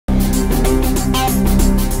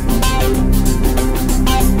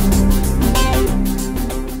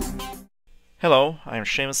Hello, I am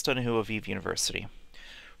Seamus Donohue of Eve University.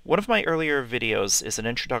 One of my earlier videos is an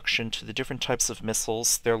introduction to the different types of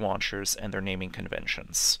missiles, their launchers, and their naming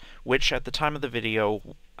conventions, which at the time of the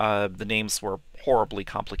video, the names were horribly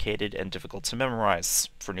complicated and difficult to memorize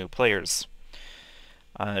for new players.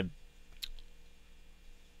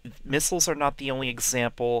 Missiles are not the only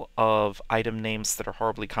example of item names that are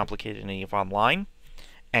horribly complicated in EVE Online,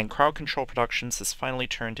 and Crowd Control Productions has finally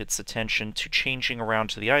turned its attention to changing around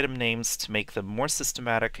to the item names to make them more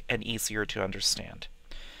systematic and easier to understand.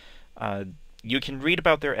 You can read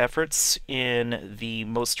about their efforts in the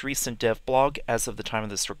most recent dev blog as of the time of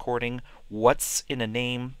this recording, What's in a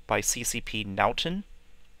Name by CCP Naughton.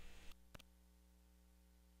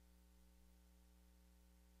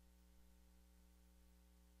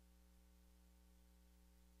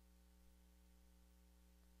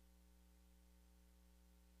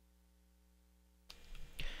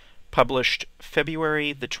 Published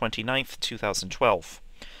February the 29th, 2012.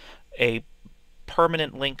 A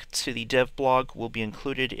permanent link to the dev blog will be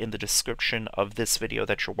included in the description of this video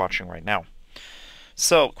that you're watching right now.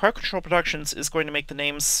 So, Crowd Control Productions is going to make the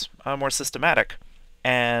names more systematic,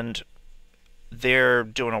 and they're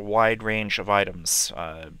doing a wide range of items.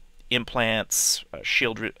 Implants,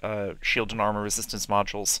 shield and armor resistance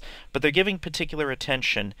modules, but they're giving particular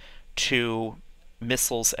attention to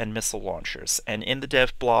missiles and missile launchers. And in the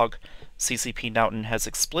dev blog, CCP Naughton has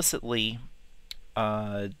explicitly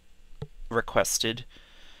requested,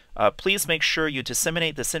 please make sure you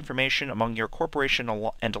disseminate this information among your corporation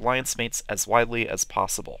and alliance mates as widely as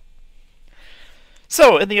possible.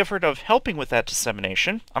 So, in the effort of helping with that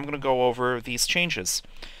dissemination, I'm going to go over these changes.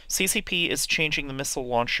 CCP is changing the missile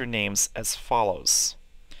launcher names as follows.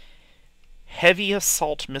 Heavy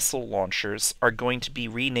assault missile launchers are going to be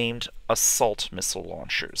renamed assault missile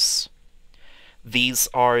launchers. These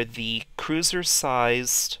are the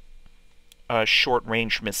cruiser-sized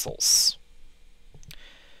short-range missiles.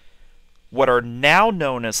 What are now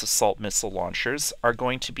known as assault missile launchers are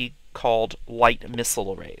going to be called light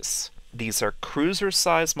missile arrays. These are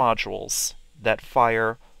cruiser-sized modules that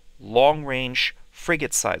fire long-range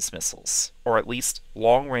frigate-sized missiles, or at least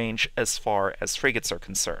long-range as far as frigates are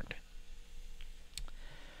concerned.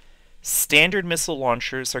 Standard missile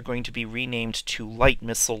launchers are going to be renamed to light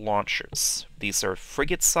missile launchers. These are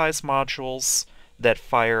frigate-sized modules that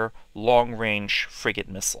fire long-range frigate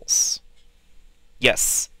missiles.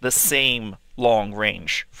 Yes, the same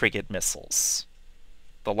long-range frigate missiles.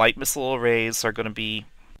 The light missile arrays are going to be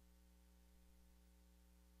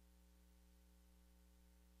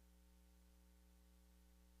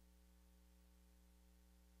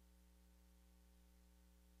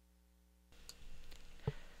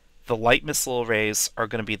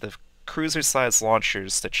the cruiser-sized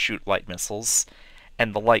launchers that shoot light missiles,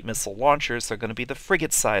 and the light missile launchers are going to be the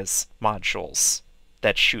frigate-sized modules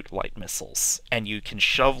that shoot light missiles. And you can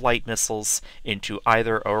shove light missiles into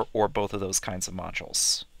either or both of those kinds of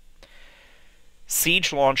modules.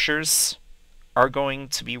 Siege launchers are going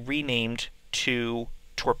to be renamed to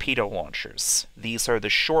torpedo launchers. These are the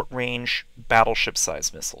short-range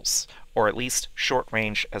battleship-sized missiles, or at least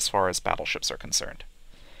short-range as far as battleships are concerned.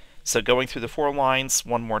 So going through the four lines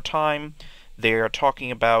one more time, they're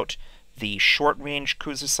talking about the short-range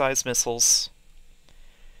cruiser-sized missiles,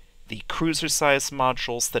 the cruiser-sized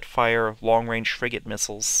modules that fire long-range frigate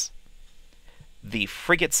missiles, the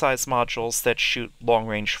frigate-sized modules that shoot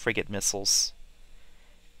long-range frigate missiles,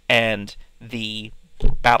 and the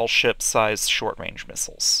battleship-sized short-range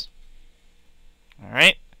missiles.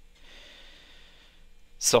 Alright?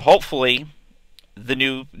 So hopefully, the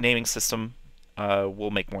new naming system will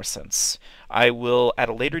make more sense. I will, at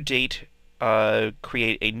a later date,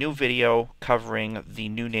 create a new video covering the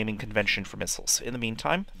new naming convention for missiles. In the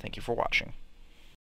meantime, thank you for watching.